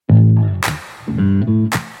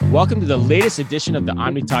Welcome to the latest edition of the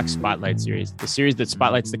OmniTalk Spotlight Series, the series that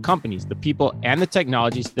spotlights the companies, the people, and the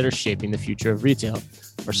technologies that are shaping the future of retail.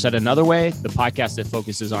 Or said another way, the podcast that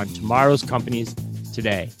focuses on tomorrow's companies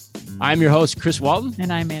today. I'm your host, Chris Walton.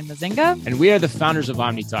 And I'm Ann Mazinga. And we are the founders of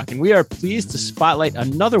OmniTalk. And we are pleased to spotlight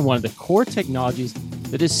another one of the core technologies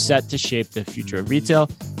that is set to shape the future of retail.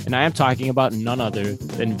 And I am talking about none other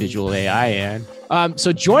than visual AI. And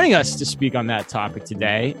so joining us to speak on that topic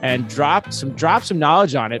today and drop some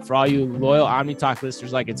knowledge on it for all you loyal OmniTalk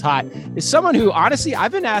listeners like it's hot is someone who, honestly,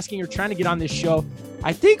 I've been asking or trying to get on this show,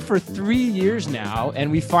 I think for 3 years now,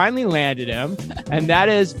 and we finally landed him. And that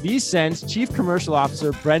is ViSenze Chief Commercial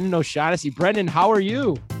Officer, Brendan O'Shaughnessy. Brendan, how are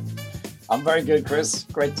you? I'm very good, Chris.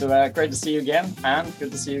 Great to see you again. Anne,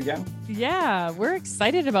 good to see you again. Yeah, we're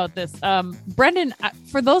excited about this. Brendan,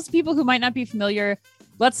 for those people who might not be familiar,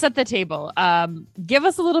 let's set the table. Give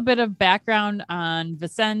us a little bit of background on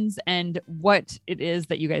ViSenze and what it is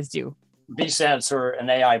that you guys do. ViSenze are an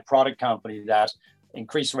AI product company that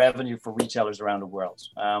increase revenue for retailers around the world.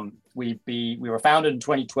 We were founded in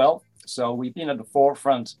 2012, so we've been at the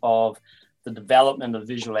forefront of the development of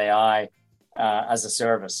visual AI as a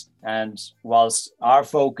service. And whilst our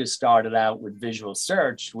focus started out with visual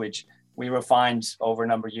search, which we refined over a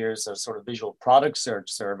number of years as sort of visual product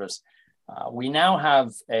search service, we now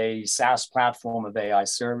have a SaaS platform of AI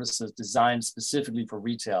services designed specifically for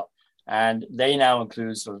retail. And they now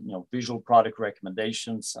include visual product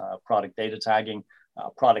recommendations, product data tagging,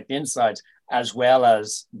 product insights, as well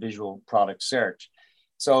as visual product search.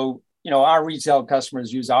 So, our retail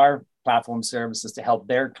customers use our platform services to help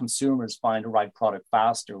their consumers find the right product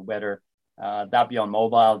faster, whether that be on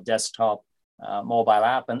mobile, desktop, mobile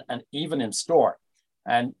app, and even in store.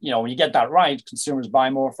 And, when you get that right, consumers buy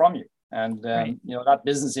more from you. And, Right. That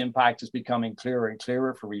business impact is becoming clearer and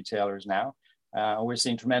clearer for retailers now. We're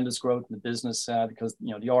seeing tremendous growth in the business because,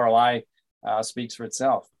 the ROI speaks for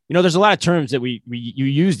itself. There's a lot of terms that you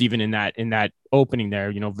used even in that opening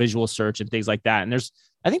there, visual search and things like that. And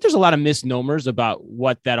I think there's a lot of misnomers about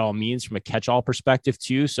what that all means from a catch-all perspective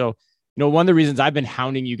too. So, one of the reasons I've been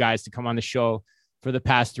hounding you guys to come on the show for the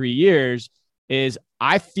past 3 years is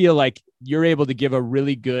I feel like you're able to give a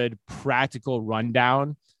really good practical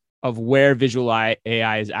rundown of where visual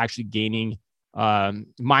AI is actually gaining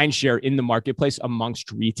mind share in the marketplace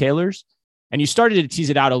amongst retailers. And you started to tease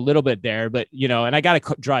it out a little bit there, but, and I got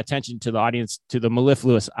to draw attention to the audience, to the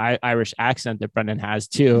mellifluous Irish accent that Brendan has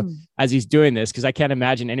too, as he's doing this, because I can't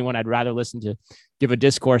imagine anyone I'd rather listen to give a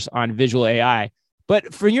discourse on visual AI.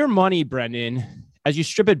 But for your money, Brendan, as you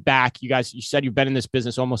strip it back, you said you've been in this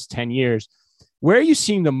business almost 10 years. Where are you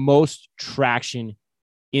seeing the most traction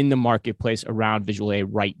in the marketplace around visual AI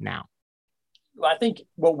right now? Well, I think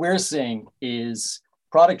what we're seeing is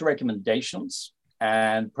product recommendations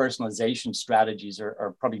and personalization strategies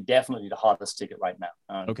are probably definitely the hottest ticket right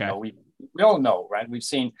now. Okay. We all know, right? We've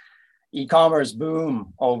seen e-commerce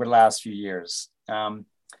boom over the last few years. But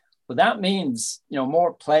that means,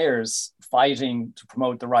 more players fighting to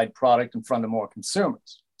promote the right product in front of more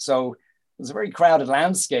consumers. So there's a very crowded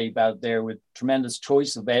landscape out there with tremendous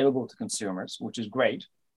choice available to consumers, which is great.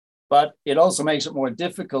 But it also makes it more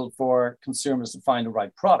difficult for consumers to find the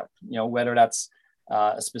right product, whether that's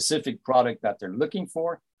a specific product that they're looking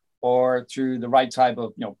for, or through the right type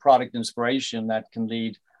of product inspiration that can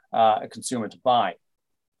lead a consumer to buy.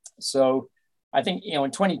 So I think in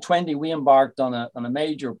 2020 we embarked on a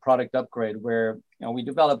major product upgrade where we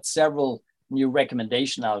developed several new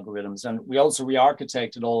recommendation algorithms, and we also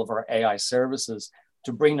re-architected all of our AI services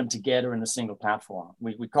to bring them together in a single platform.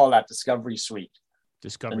 We call that Discovery Suite.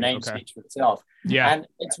 Discovery, the name okay. speaks for itself. Yeah, and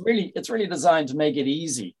it's really designed to make it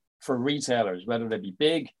easy for retailers, whether they be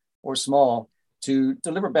big or small, to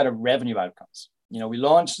deliver better revenue outcomes. We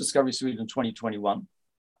launched Discovery Suite in 2021,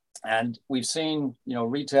 and we've seen,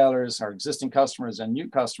 retailers, our existing customers and new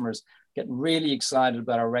customers get really excited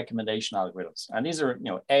about our recommendation algorithms. And these are,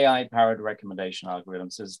 AI-powered recommendation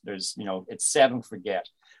algorithms. There's it's 7 for get.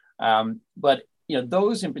 But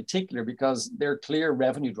those in particular, because they're clear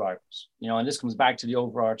revenue drivers, and this comes back to the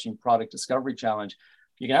overarching product discovery challenge.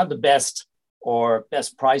 You can have the best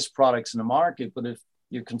price products in the market, but if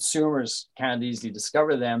your consumers can't easily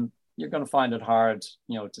discover them, you're going to find it hard,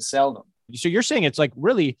 to sell them. So you're saying it's like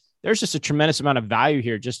really, there's just a tremendous amount of value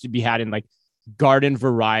here just to be had in like garden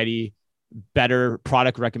variety, better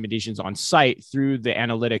product recommendations on site through the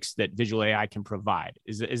analytics that visual AI can provide.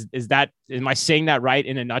 Is that, am I saying that right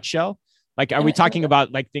in a nutshell? Like, are we talking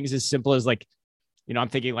about like things as simple as like, I'm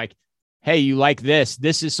thinking like, hey, you like this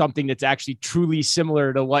is something that's actually truly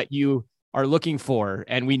similar to what you are looking for.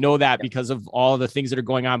 And we know that because of all the things that are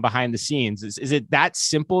going on behind the scenes. Is it that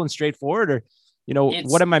simple and straightforward, or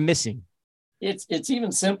what am I missing? It's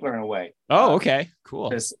even simpler in a way. Oh, okay, cool.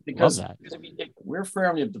 Because Love that. we're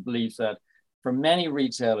firmly of the belief that for many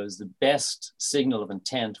retailers, the best signal of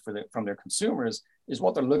intent from their consumers is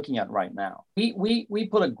what they're looking at right now. We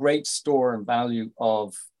put a great store and value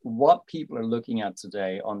of what people are looking at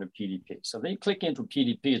today on their PDP. So they click into a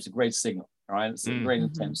PDP, it's a great signal, all right? It's a great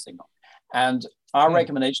intent signal. And our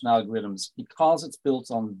recommendation algorithms, because it's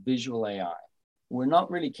built on visual AI, we're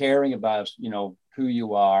not really caring about, who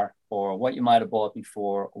you are or what you might have bought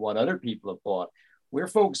before or what other people have bought. We're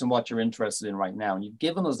focused on what you're interested in right now. And you've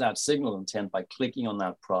given us that signal intent by clicking on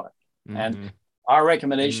that product. And our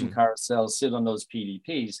recommendation carousels sit on those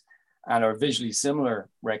PDPs, and our visually similar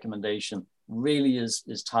recommendation really is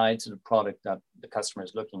tied to the product that the customer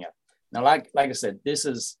is looking at. Now, like I said, this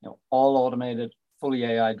is all automated, fully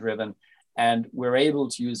AI driven, and we're able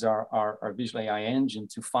to use our visual AI engine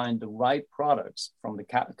to find the right products from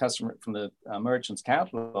the merchant's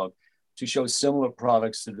catalog to show similar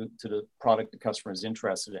products to the product the customer is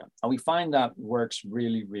interested in. And we find that works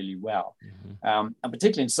really, really well, and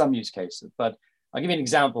particularly in some use cases. But I'll give you an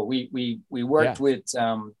example. We worked with,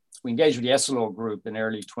 we engaged with the Essilor Group in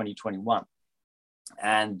early 2021.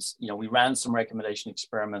 And, we ran some recommendation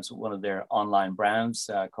experiments with one of their online brands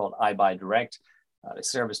called iBuyDirect. They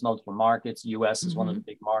service multiple markets. US is one of the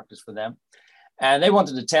big markets for them. And they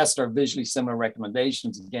wanted to test our visually similar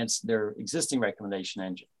recommendations against their existing recommendation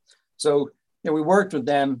engine. So, we worked with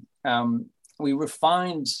them. We worked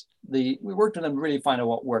with them to really find out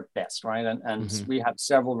what worked best, right? And we have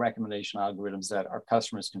several recommendation algorithms that our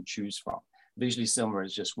customers can choose from. Visually similar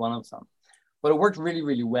is just one of them. But it worked really,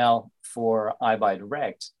 really well for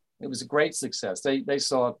iBuyDirect. It was a great success. They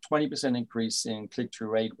saw a 20% increase in click-through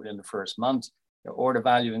rate within the first month. Their order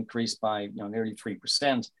value increased by nearly 3%.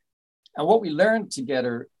 And what we learned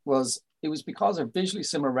together was it was because our visually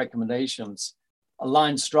similar recommendations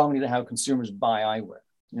aligned strongly to how consumers buy eyewear.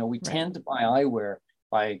 We tend to buy eyewear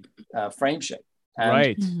by frame shape.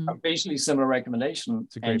 And a visually similar recommendation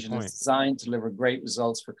engine is designed to deliver great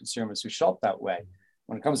results for consumers who shop that way.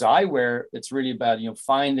 When it comes to eyewear, it's really about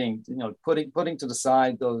finding, putting to the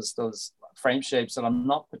side those frame shapes that I'm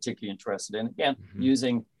not particularly interested in. Again,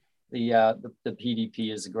 using the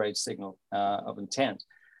PDP is a great signal of intent.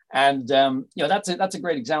 And, that's a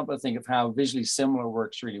great example, I think, of how visually similar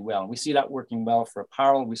works really well. And we see that working well for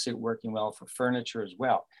apparel. We see it working well for furniture as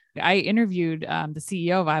well. I interviewed the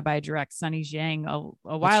CEO of iBuyDirect, Sunny Zhang,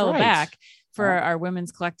 a while back for our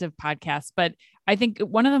Women's Collective podcast. But I think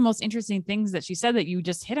one of the most interesting things that she said that you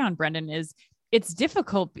just hit on, Brendan, is it's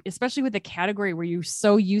difficult, especially with a category where you're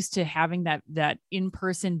so used to having that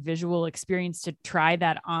in-person visual experience, to try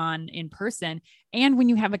that on in person. And when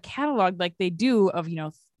you have a catalog like they do of,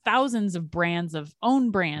 thousands of brands, of own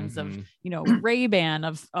brands, of, Ray-Ban,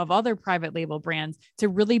 of other private label brands, to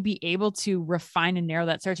really be able to refine and narrow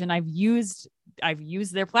that search. And I've used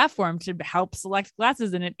their platform to help select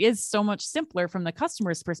glasses. And it is so much simpler from the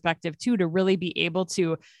customer's perspective too, to really be able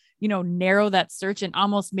to, narrow that search and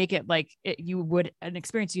almost make it like an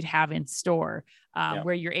experience you'd have in store,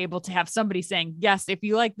 where you're able to have somebody saying, yes, if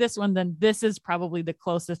you like this one, then this is probably the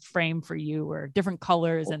closest frame for you, or different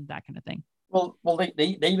colors and that kind of thing. Well,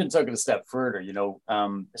 they even took it a step further.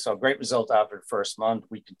 Saw a great result after the first month.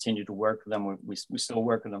 We continue to work with them. We still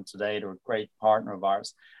work with them today. They're a great partner of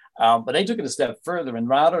ours. But they took it a step further, and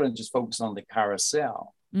rather than just focus on the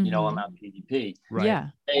carousel, on that PDP,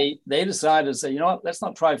 they decided to say, let's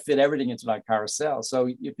not try to fit everything into that carousel. So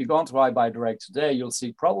if you go onto iBuyDirect today, you'll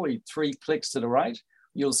see probably 3 clicks to the right.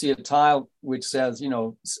 You'll see a tile which says,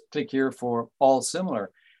 click here for all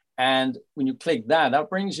similar. And when you click that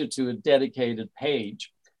brings you to a dedicated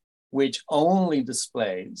page, which only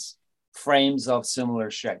displays frames of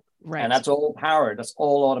similar shape. Right. And that's all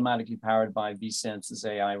automatically powered by ViSenze's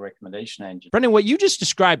AI recommendation engine. Brendan, what you just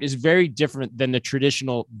described is very different than the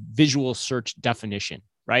traditional visual search definition,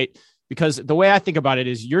 right? Because the way I think about it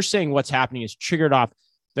is you're saying what's happening is triggered off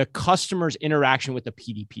the customer's interaction with the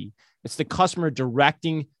PDP. It's the customer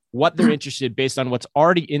directing what they're interested based on what's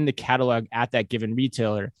already in the catalog at that given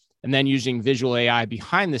retailer, and then using visual AI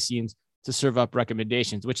behind the scenes to serve up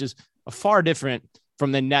recommendations, which is a far different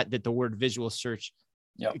from the net that the word visual search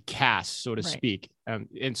casts, so to speak.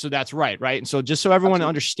 And so that's right. And so just so everyone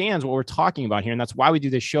understands what we're talking about here, and that's why we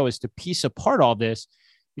do this show, is to piece apart all this,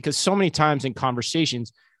 because so many times in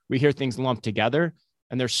conversations, we hear things lumped together,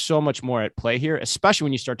 and there's so much more at play here, especially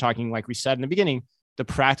when you start talking, like we said in the beginning, the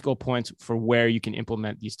practical points for where you can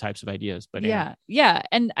implement these types of ideas. But yeah.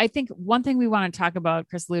 And I think one thing we want to talk about,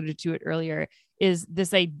 Chris alluded to it earlier, is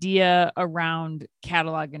this idea around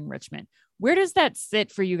catalog enrichment. Where does that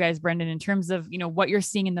sit for you guys, Brendan, in terms of, what you're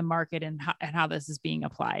seeing in the market and how this is being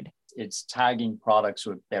applied? It's tagging products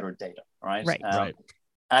with better data, right? Right.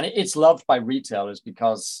 And it's loved by retailers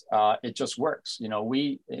because it just works.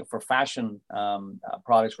 For fashion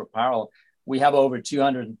products, for apparel, we have over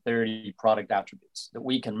 230 product attributes that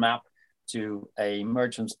we can map to a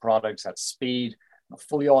merchant's products at speed, in a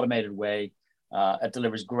fully automated way. It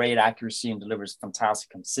delivers great accuracy and delivers fantastic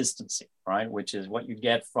consistency, right? Which is what you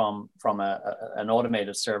get from an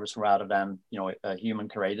automated service rather than a human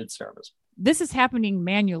created service. This is happening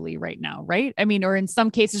manually right now, right? I mean, or in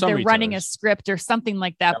some cases they're running a script or something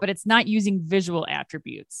like that, but it's not using visual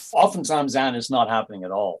attributes. Oftentimes, Anne, it's not happening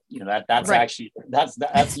at all. That's right. Actually,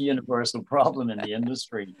 that's a universal problem in the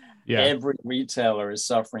industry. Yeah. Every retailer is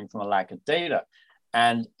suffering from a lack of data.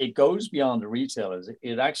 And it goes beyond the retailers.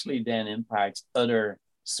 It actually then impacts other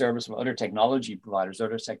technology providers,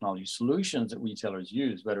 other technology solutions that retailers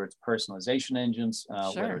use, whether it's personalization engines,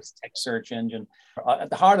 whether it's text search engine. At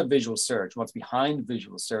the heart of visual search, what's behind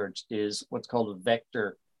visual search is what's called a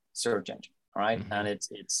vector search engine, all right? Mm-hmm. And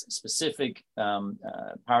it's specific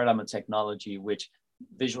paradigm of technology, which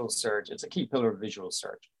visual search, it's a key pillar of visual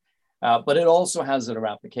search. But it also has other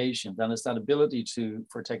applications, and it's that ability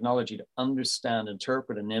for technology to understand,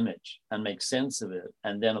 interpret an image and make sense of it,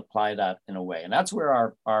 and then apply that in a way. And that's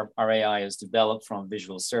where our AI is developed, from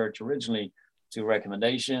visual search originally to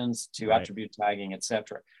recommendations, to attribute tagging,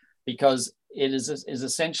 etc. Because it is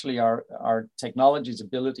essentially our technology's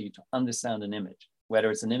ability to understand an image, whether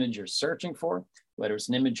it's an image you're searching for, whether it's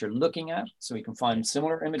an image you're looking at, so we can find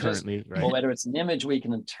similar images, or whether it's an image we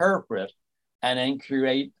can interpret and then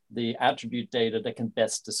create the attribute data that can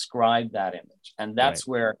best describe that image. And that's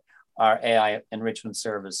where our AI enrichment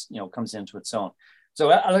service, comes into its own. So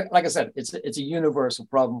like I said, it's a universal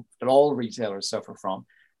problem that all retailers suffer from.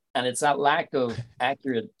 And it's that lack of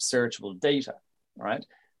accurate searchable data, right?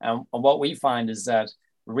 And what we find is that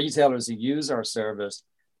retailers who use our service,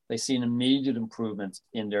 they see an immediate improvement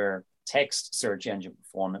in their text search engine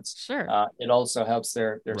performance. Sure. It also helps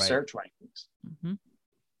their search rankings. Mm-hmm.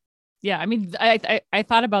 Yeah, I mean, I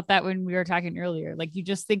thought about that when we were talking earlier. Like, you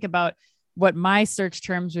just think about what my search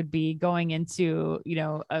terms would be going into,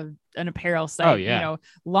 an apparel site. Oh, yeah.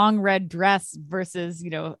 Long red dress versus,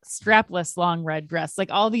 strapless long red dress. Like,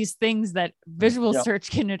 all these things that visual search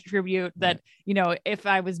can attribute that, if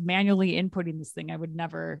I was manually inputting this thing, I would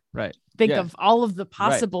never think of all of the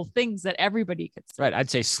possible things that everybody could say. Right. I'd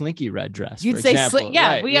say slinky red dress. You'd say,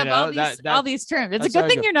 we have all these terms. It's a good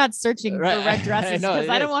thing you're not searching for red dresses, because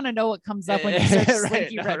I don't want to know what comes up when you search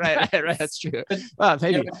slinky red dress. Right. That's true. Well,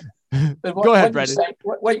 maybe. Go ahead, Brendan.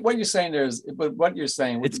 What you're saying there is, but what you're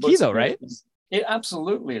saying, it's key though, right?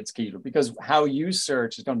 Absolutely, it's key, because how you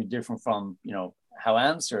search is going to be different from how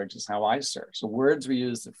Anne searches, how I search. The words we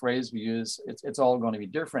use, the phrase we use, it's all going to be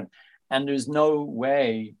different. And there's no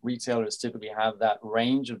way retailers typically have that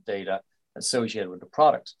range of data associated with the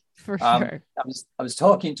product. For sure. I was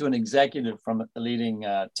talking to an executive from a leading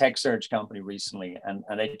tech search company recently, and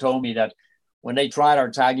they told me that when they tried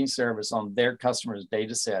our tagging service on their customers'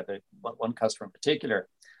 data set, one customer in particular,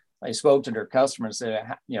 I spoke to their customer and said,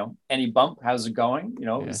 any bump, how's it going?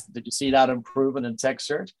 Did you see that improvement in text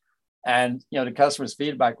search? And, the customer's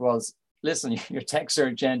feedback was, listen, your text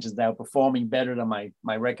search engine is now performing better than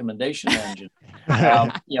my recommendation engine,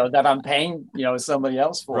 that I'm paying, somebody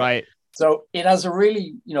else for. Right. So it has a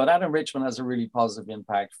really, that enrichment has a really positive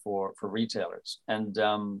impact for retailers. And,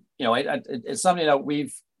 it's something that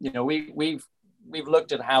we've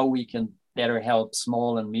looked at how we can better help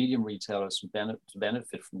small and medium retailers to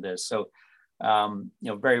benefit from this. So,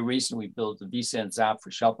 very recently we built the ViSenze app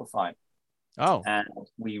for Shopify. Oh. And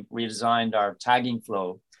we redesigned our tagging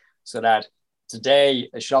flow so that today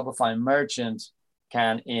a Shopify merchant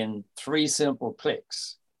can, in 3 simple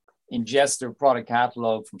clicks, ingest their product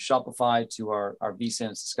catalog from Shopify to our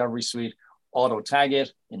ViSenze Discovery Suite, auto tag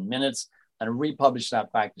it in minutes, and republish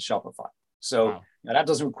that back to Shopify. So that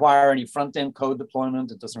doesn't require any front-end code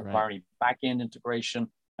deployment. It doesn't require any back-end integration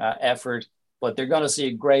effort, but they're going to see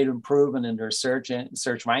a great improvement in their search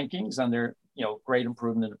rankings, and their great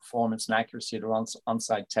improvement in the performance and accuracy of their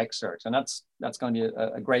on-site text search. And that's going to be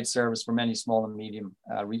a great service for many small and medium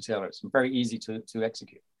retailers, and very easy to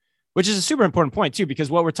execute. Which is a super important point too, because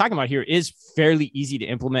what we're talking about here is fairly easy to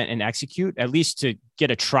implement and execute, at least to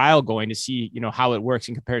get a trial going to see, how it works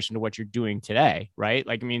in comparison to what you're doing today, right?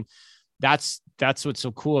 Like, I mean, that's what's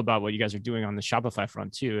so cool about what you guys are doing on the Shopify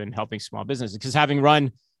front too, and helping small businesses. Because having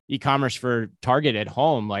run e-commerce for Target at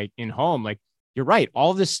home, like you're right.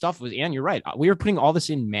 All this stuff was, and you're right. We were putting all this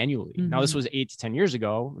in manually. Mm-hmm. Now, this was 8 to 10 years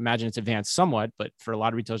ago. Imagine it's advanced somewhat, but for a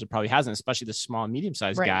lot of retailers, it probably hasn't, especially the small and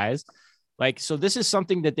medium-sized guys. Like, so this is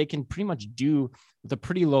something that they can pretty much do with a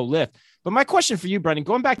pretty low lift. But my question for you, Brendan,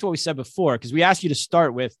 going back to what we said before, because we asked you to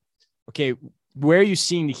start with, okay, where are you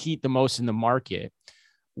seeing the heat the most in the market?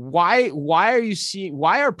 Why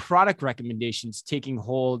are product recommendations taking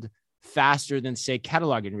hold faster than, say,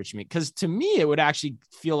 catalog enrichment? Because to me, it would actually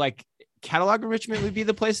feel like catalog enrichment would be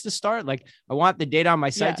the place to start. Like, I want the data on my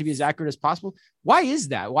site to be as accurate as possible. Why is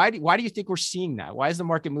that? Why do you think we're seeing that? Why is the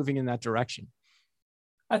market moving in that direction?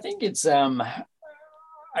 I think it's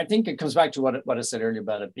I think it comes back to what I said earlier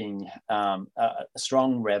about it being a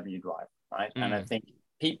strong revenue driver, right? And I think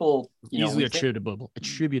people easily attributable.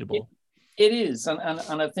 It is, and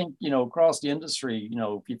I think across the industry,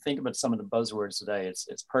 if you think about some of the buzzwords today,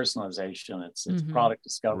 it's personalization, it's product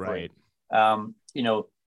discovery. Right.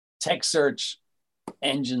 Tech search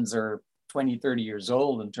engines are 20, 30 years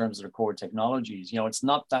old in terms of their core technologies. It's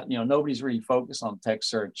not that nobody's really focused on tech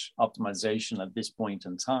search optimization at this point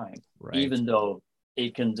in time, right, even though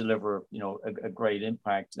it can deliver, a great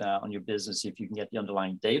impact on your business if you can get the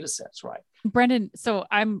underlying data sets right. Brendan, so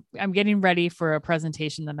I'm getting ready for a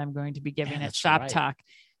presentation that I'm going to be giving at Shop Talk.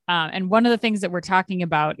 And one of the things that we're talking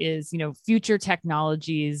about is, future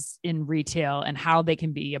technologies in retail and how they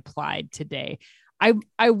can be applied today.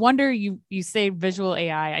 I wonder, you say visual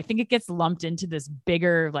AI, I think it gets lumped into this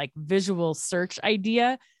bigger, like, visual search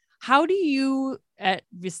idea. How do you at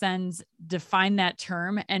ViSenze define that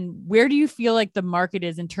term, and where do you feel like the market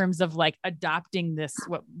is in terms of, like, adopting this,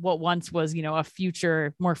 what once was,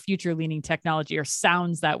 a more future leaning technology, or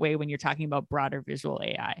sounds that way when you're talking about broader visual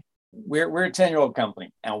AI? We're a 10-year-old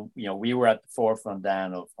company, and we were at the forefront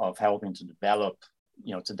then of helping to develop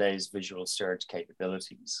today's visual search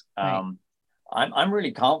capabilities. Right. I'm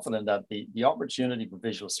really confident that the opportunity for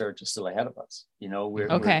visual search is still ahead of us. We're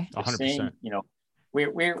 100%. Seeing, we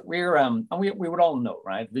would all know,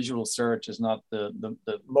 right? Visual search is not the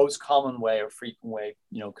most common way or frequent way,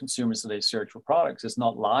 consumers today search for products. It's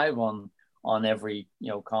not live on every,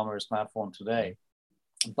 commerce platform today.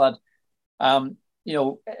 But,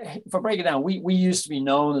 if I break it down, we used to be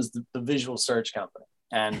known as the visual search company.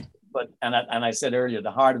 And I said earlier,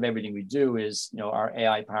 the heart of everything we do is, our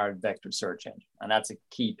AI-powered vector search engine. And that's a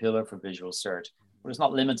key pillar for visual search, but it's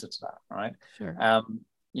not limited to that, right? Sure.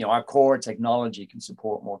 Our core technology can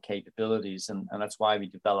support more capabilities, and that's why we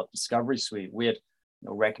developed Discovery Suite with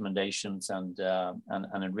recommendations and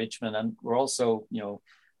enrichment. And we're also,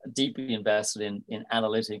 deeply invested in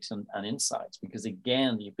analytics and insights, because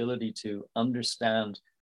again, the ability to understand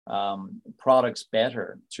products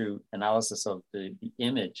better through analysis of the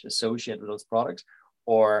image associated with those products,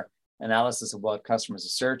 or analysis of what customers are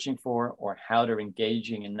searching for, or how they're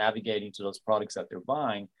engaging and navigating to those products that they're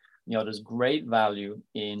buying. There's great value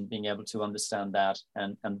in being able to understand that,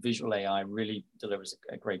 and visual AI really delivers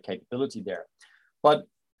a great capability there. But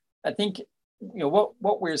I think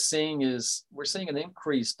what we're seeing is an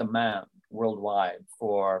increased demand worldwide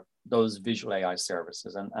for those visual AI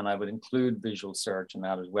services, and I would include visual search in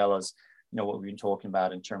that, as well as what we've been talking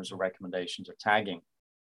about in terms of recommendations or tagging.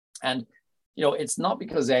 And it's not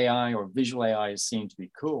because AI or visual AI is seen to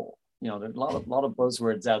be cool. There's a lot of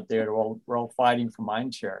buzzwords out there. We're all fighting for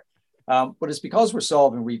mind share, but it's because we're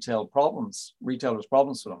solving retailers' problems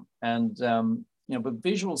for them. And but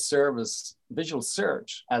visual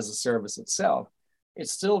search as a service itself,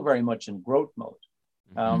 it's still very much in growth mode.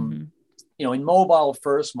 In mobile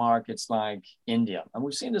first markets like India, and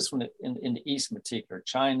we've seen this in the East in particular,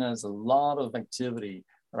 China has a lot of activity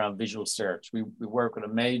around visual search. We work with a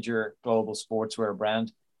major global sportswear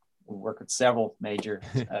brand. We work with several major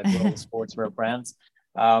global sportswear brands.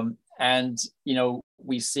 And,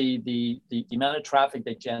 we see the amount of traffic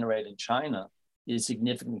they generate in China is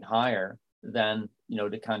significantly higher than,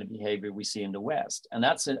 the kind of behavior we see in the West. And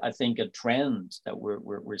that's, I think, a trend that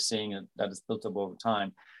we're seeing that is built up over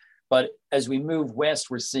time. But as we move west,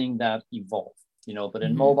 we're seeing that evolve, but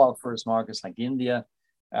in mobile first markets like India,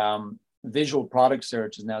 visual product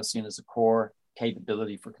search is now seen as a core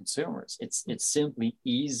capability for consumers. It's simply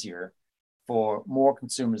easier for more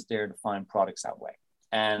consumers there to find products that way.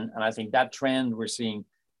 And I think that trend we're seeing,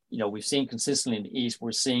 we've seen consistently in the East,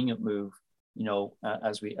 we're seeing it move,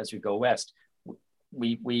 as we go west.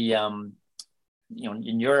 We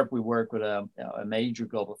in Europe, we work with a major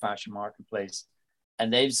global fashion marketplace,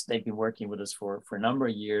 and they've been working with us for a number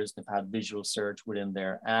of years. They've had visual search within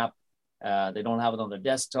their app. They don't have it on their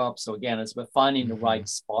desktop. So again, it's about finding the right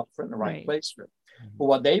spot for it and the right place for it. But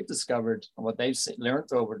what they've discovered and what they've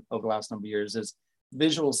learned over the last number of years is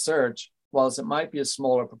visual search, whilst it might be a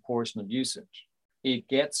smaller proportion of usage, it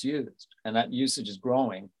gets used, and that usage is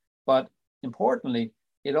growing. But importantly,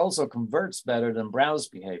 it also converts better than browse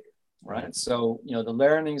behavior. right? So, the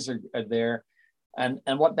learnings are there. And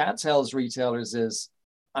what that tells retailers is,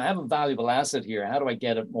 I have a valuable asset here. How do I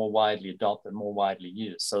get it more widely adopted, more widely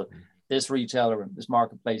used? So this retailer, this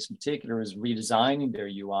marketplace in particular, is redesigning their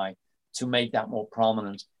UI to make that more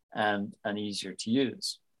prominent and easier to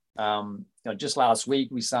use. Just last week,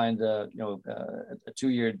 we signed a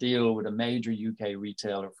 2-year deal with a major UK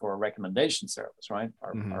retailer for a recommendation service, right?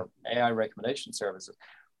 Our AI recommendation services.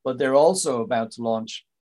 But they're also about to launch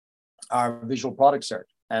our visual product search.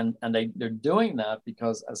 And they're doing that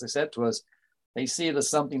because, as I said to us, they see it as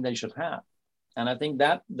something they should have. And I think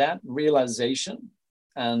that realization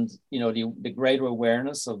and, the greater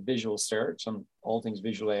awareness of visual search and all things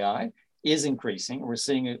visual AI is increasing. We're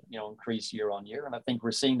seeing it, increase year on year. And I think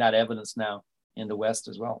we're seeing that evidence now in the West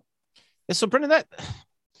as well. Yeah, so Brendan,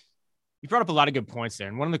 you brought up a lot of good points there.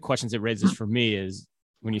 And one of the questions it raises for me is,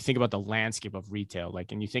 when you think about the landscape of retail,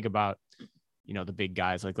 and you think about, the big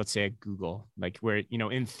guys, let's say at Google, where,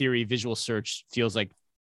 in theory, visual search feels like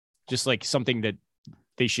just like something that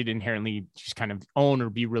they should inherently just kind of own or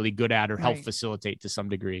be really good at or help facilitate to some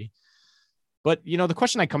degree. But, the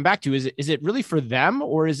question I come back to is it really for them,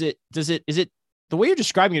 or is it the way you're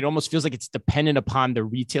describing it almost feels like it's dependent upon the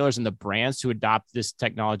retailers and the brands to adopt this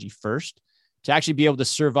technology first to actually be able to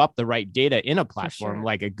serve up the right data in a platform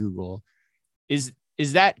like a Google.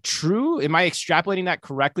 Is that true? Am I extrapolating that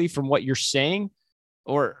correctly from what you're saying?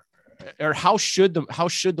 Or how should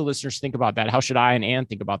the listeners think about that? How should I and Ann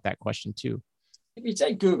think about that question too? If you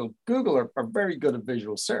take Google are very good at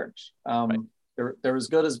visual search. They're as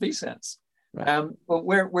good as ViSenze. Right. But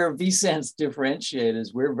where ViSenze differentiate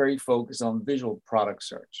is we're very focused on visual product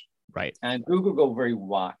search. Right. And Google go very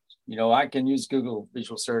wide. I can use Google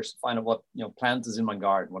visual search to find out what plant is in my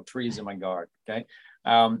garden, what tree is in my garden. Okay.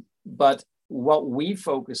 But what we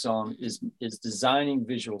focus on is designing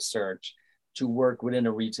visual search to work within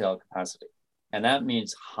a retail capacity. And that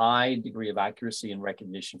means high degree of accuracy and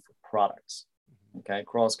recognition for products, okay,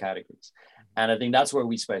 across categories. And I think that's where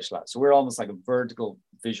we specialize. So we're almost like a vertical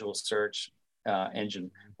visual search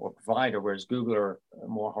engine or provider, whereas Google are a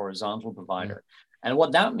more horizontal provider. And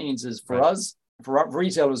what that means is for us, for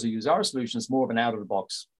retailers who use our solution, it's more of an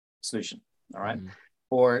out-of-the-box solution, all right?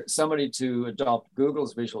 For somebody to adopt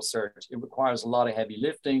Google's visual search, it requires a lot of heavy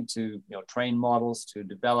lifting to train models, to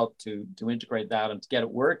develop, to integrate that, and to get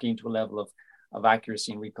it working to a level of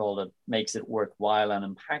accuracy and recall that makes it worthwhile and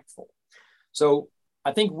impactful. So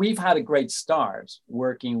I think we've had a great start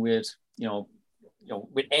working with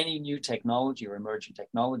with any new technology or emerging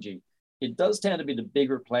technology. It does tend to be the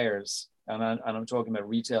bigger players, and I'm talking about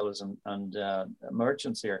retailers and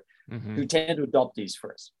merchants here, who tend to adopt these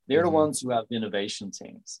first. They're the ones who have innovation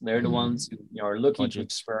teams. They're the ones who are looking to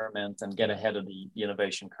experiment and get ahead of the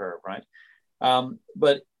innovation curve, right?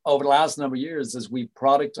 But over the last number of years, as we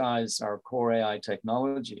productize our core AI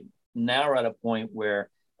technology, now we're at a point where,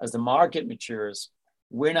 as the market matures,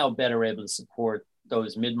 we're now better able to support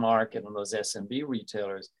those mid-market and those SMB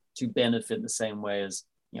retailers to benefit in the same way as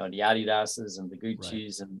the Adidas's and the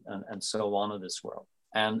Gucci's and so on of this world.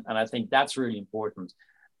 And I think that's really important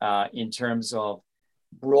in terms of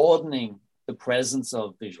broadening the presence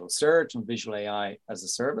of visual search and visual AI as a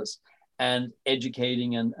service, and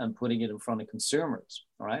educating and putting it in front of consumers,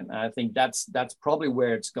 right? And I think that's probably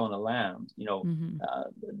where it's going to land.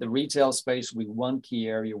 The retail space will be one key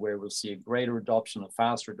area where we'll see a greater adoption, a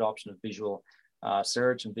faster adoption of visual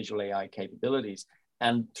search and visual AI capabilities.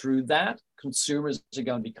 And through that, consumers are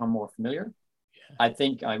going to become more familiar. I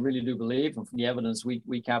really do believe, and from the evidence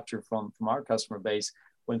we capture from our customer base,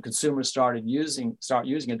 when consumers start using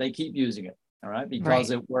it, they keep using it, all right?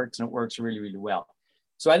 Because it works, and it works really, really well.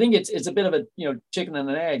 So I think it's a bit of a chicken and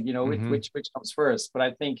an egg, which comes first. But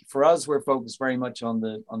I think for us, we're focused very much on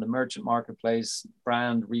the merchant marketplace,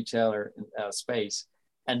 brand, retailer space,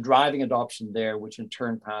 and driving adoption there, which in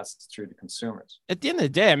turn passes through to consumers. At the end of the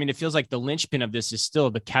day, I mean, it feels like the linchpin of this is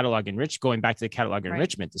still the catalog going back to the catalog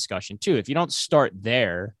enrichment discussion too. If you don't start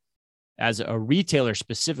there as a retailer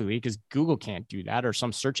specifically, because Google can't do that or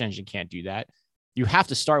some search engine can't do that, you have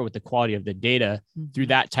to start with the quality of the data through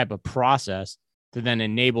that type of process to then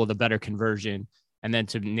enable the better conversion, and then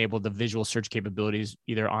to enable the visual search capabilities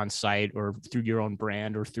either on site or through your own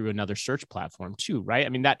brand or through another search platform too, right? I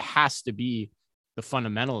mean, that has to be the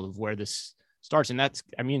fundamental of where this starts. And that's,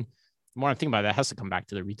 I mean, the more I'm thinking about it, that has to come back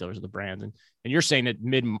to the retailers of the brands. And you're saying that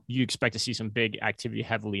you expect to see some big activity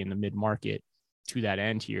heavily in the mid-market to that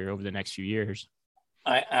end here over the next few years.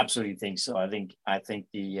 I absolutely think so. I think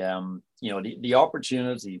the the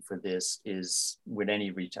opportunity for this is with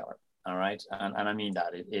any retailer. All right. And I mean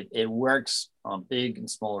that it works on big and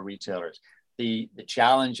smaller retailers. The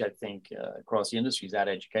challenge, I think, across the industry is that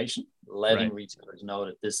education, letting Right. retailers know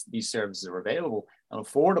that these services are available and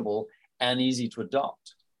affordable and easy to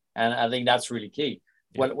adopt. And I think that's really key.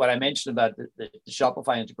 Yeah. What I mentioned about the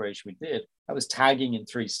Shopify integration we did, that was tagging in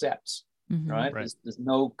 3 steps, right? Right. There's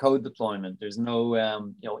no code deployment. There's no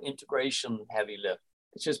integration heavy lift.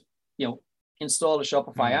 It's just install a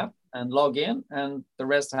Shopify app and log in, and the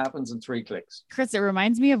rest happens in 3 clicks. Chris, it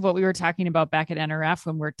reminds me of what we were talking about back at NRF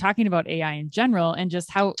when we're talking about AI in general, and just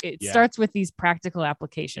how it starts with these practical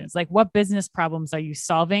applications. Like, what business problems are you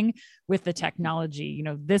solving with the technology?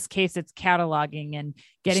 This case, it's cataloging and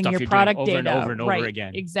getting your product data over and over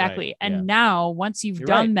again. Exactly. Right. And now once you've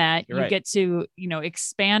done that, you get to,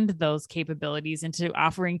 expand those capabilities into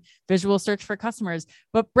offering visual search for customers.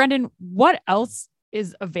 But Brendan, what else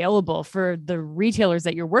is available for the retailers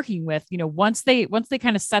that you're working with, once they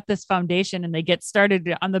kind of set this foundation and they get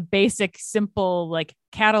started on the basic, simple, like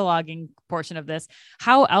cataloging portion of this,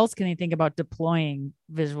 how else can they think about deploying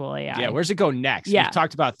visual AI? Yeah. Where's it go next? Yeah. We've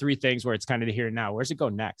talked about 3 things where it's kind of the here and now. Where's it go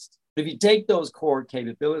next? If you take those core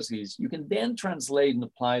capabilities, you can then translate and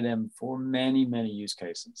apply them for many, many use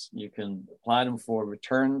cases. You can apply them for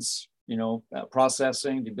returns,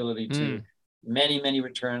 processing, the ability to many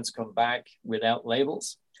returns come back without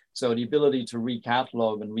labels. So the ability to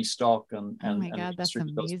recatalog and restock and that's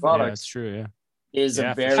amazing. those products. Yeah, that's true. Yeah. Is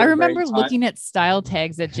a very, I remember looking at style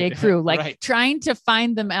tags at J. Crew, like trying to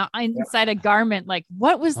find them out inside a garment. Like,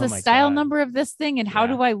 what was the style number of this thing, and how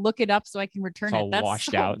do I look it up so I can return it? That's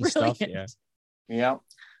washed out and stuff. Yeah.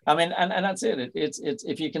 I mean, and that's it. It's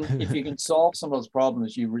if you can solve some of those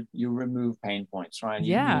problems, you remove pain points, right?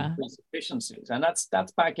 You increase efficiencies, and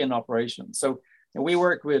that's back in operation. So we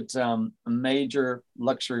work with a major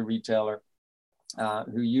luxury retailer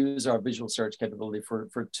who use our visual search capability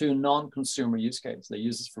for 2 non-consumer use cases. They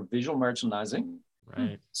use this for visual merchandising.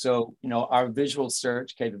 Right. So our visual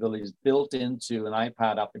search capability is built into an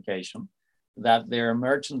iPad application that their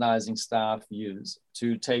merchandising staff use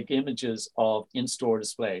to take images of in-store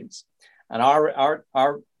displays. And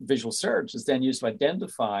our visual search is then used to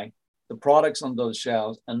identify the products on those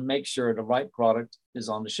shelves and make sure the right product is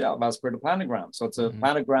on the shelf as per the planogram. So it's a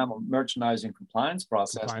planogram of merchandising compliance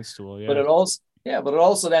process. Compliance tool, But it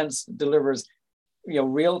also then delivers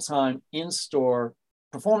real-time in-store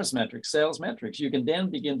performance metrics, sales metrics. You can then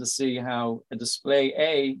begin to see how a display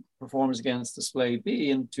A performs against display B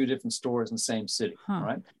in 2 different stores in the same city,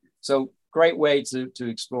 right? So great way to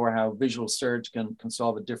explore how visual search can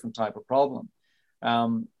solve a different type of problem.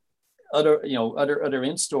 Other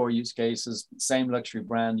in-store use cases, same luxury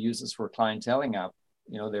brand uses for clienteling app.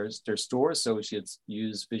 Their store associates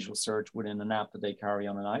use visual search within an app that they carry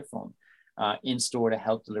on an iPhone in store to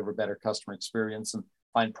help deliver better customer experience and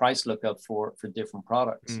find price lookup for different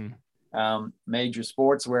products. Major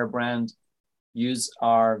sportswear brand use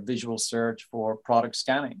our visual search for product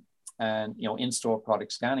scanning and in-store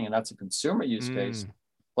product scanning, and that's a consumer use case.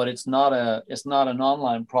 But it's not an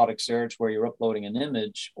online product search where you're uploading an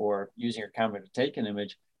image or using your camera to take an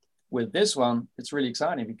image. With this one, it's really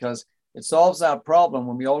exciting because it solves that problem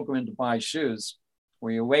when we all go in to buy shoes,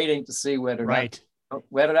 where you're waiting to see whether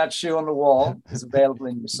that shoe on the wall is available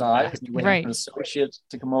in your size. You wait for an associate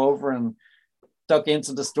to come over and duck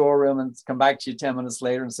into the storeroom and come back to you 10 minutes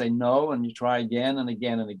later and say no, and you try again and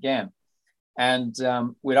again and again. And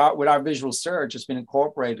with our visual search, it's been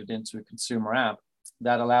incorporated into a consumer app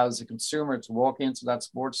that allows the consumer to walk into that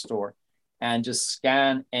sports store and just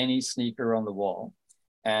scan any sneaker on the wall.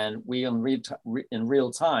 And we in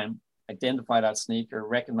real time identify that sneaker,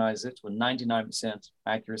 recognize it with 99%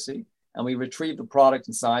 accuracy, and we retrieve the product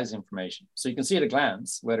and size information. So you can see at a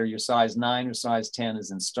glance whether your size 9 or size 10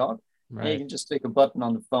 is in stock. Right. And you can just click a button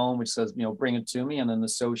on the phone which says, bring it to me, and an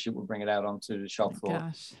associate will bring it out onto the shop floor.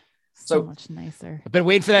 Gosh. So much nicer. I've been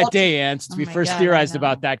waiting for that day, Ann, since we first theorized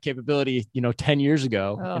about that capability, 10 years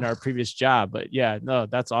ago in our previous job. But yeah, no,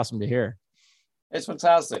 that's awesome to hear. It's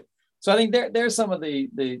fantastic. So I think there's some of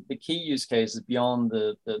the key use cases beyond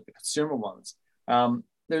the consumer ones.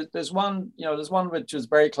 There's one which is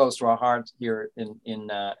very close to our heart here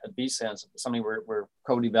at ViSenze, something we're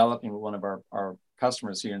co-developing with one of our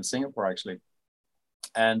customers here in Singapore, actually.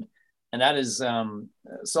 And that is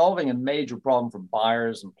solving a major problem for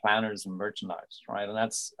buyers and planners and merchandise, right? And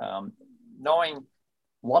that's knowing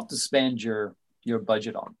what to spend your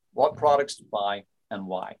budget on, what products to buy and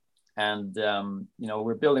why. And,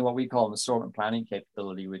 we're building what we call an assortment planning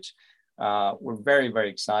capability, which we're very, very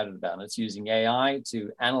excited about. And it's using AI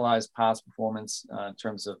to analyze past performance in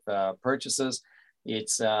terms of purchases.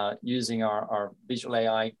 It's using our visual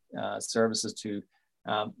AI services to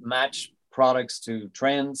match products to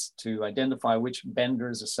trends, to identify which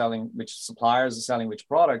vendors are selling, which suppliers are selling which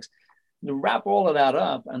products, to wrap all of that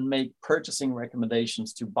up and make purchasing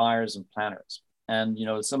recommendations to buyers and planners. And, you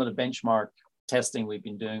know, some of the benchmark testing we've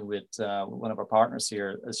been doing with one of our partners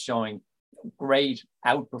here is showing great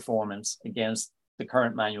outperformance against the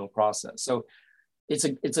current manual process. So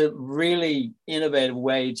it's a really innovative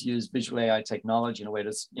way to use visual AI technology in a way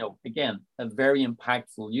that's, you know, again, a very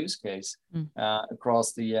impactful use case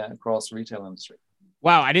across the retail industry.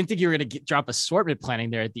 Wow, I didn't think you were going to drop assortment planning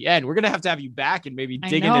there at the end. We're going to have you back and maybe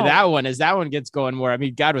dig into that one as that one gets going more. I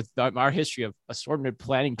mean, God, with our history of assortment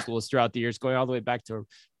planning tools throughout the years, going all the way back to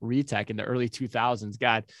Retech in the early 2000s,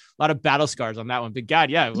 God, a lot of battle scars on that one. But God,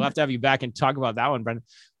 yeah, we'll have to have you back and talk about that one, Brendan.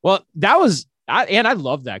 Well, that was, and I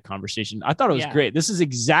love that conversation. I thought it was great. This is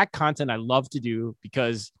exact content I love to do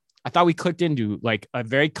because I thought we clicked into like a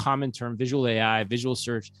very common term, visual AI, visual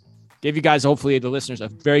search. Gave you guys, hopefully the listeners, a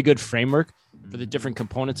very good framework for the different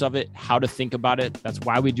components of it, how to think about it. That's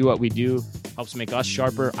why we do what we do. Helps make us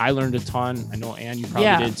sharper. I learned a ton. I know, Ann, you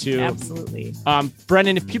probably did too. Absolutely.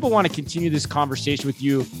 Brendan, if people want to continue this conversation with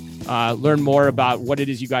you, learn more about what it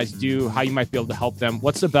is you guys do, how you might be able to help them,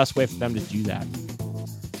 what's the best way for them to do that?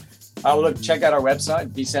 Look, check out our website,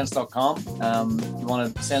 ViSenze.com. If you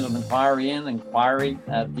want to send an inquiry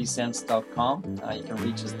at ViSenze.com. You can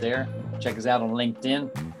reach us there. Check us out on LinkedIn.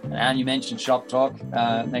 And you mentioned Shop Talk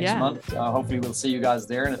next month. Hopefully we'll see you guys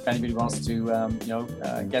there. And if anybody wants to,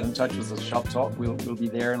 get in touch with us at Shop Talk, we'll be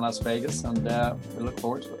there in Las Vegas, and we look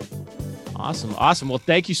forward to it. Awesome. Well,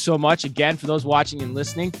 thank you so much again for those watching and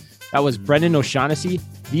listening. That was Brendan O'Shaughnessy,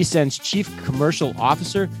 ViSenze Chief Commercial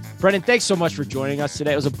Officer. Brendan, thanks so much for joining us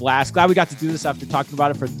today. It was a blast. Glad we got to do this after talking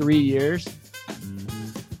about it for 3 years.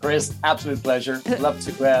 Chris, absolute pleasure. Love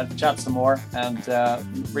to chat some more, and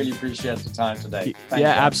really appreciate the time today. Thank you.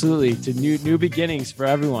 Absolutely. To new beginnings for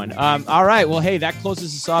everyone. All right. Well, hey, that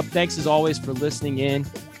closes us up. Thanks as always for listening in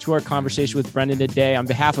to our conversation with Brendan today. On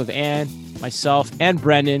behalf of Ann, myself, and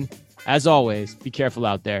Brendan, as always, be careful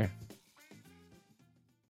out there.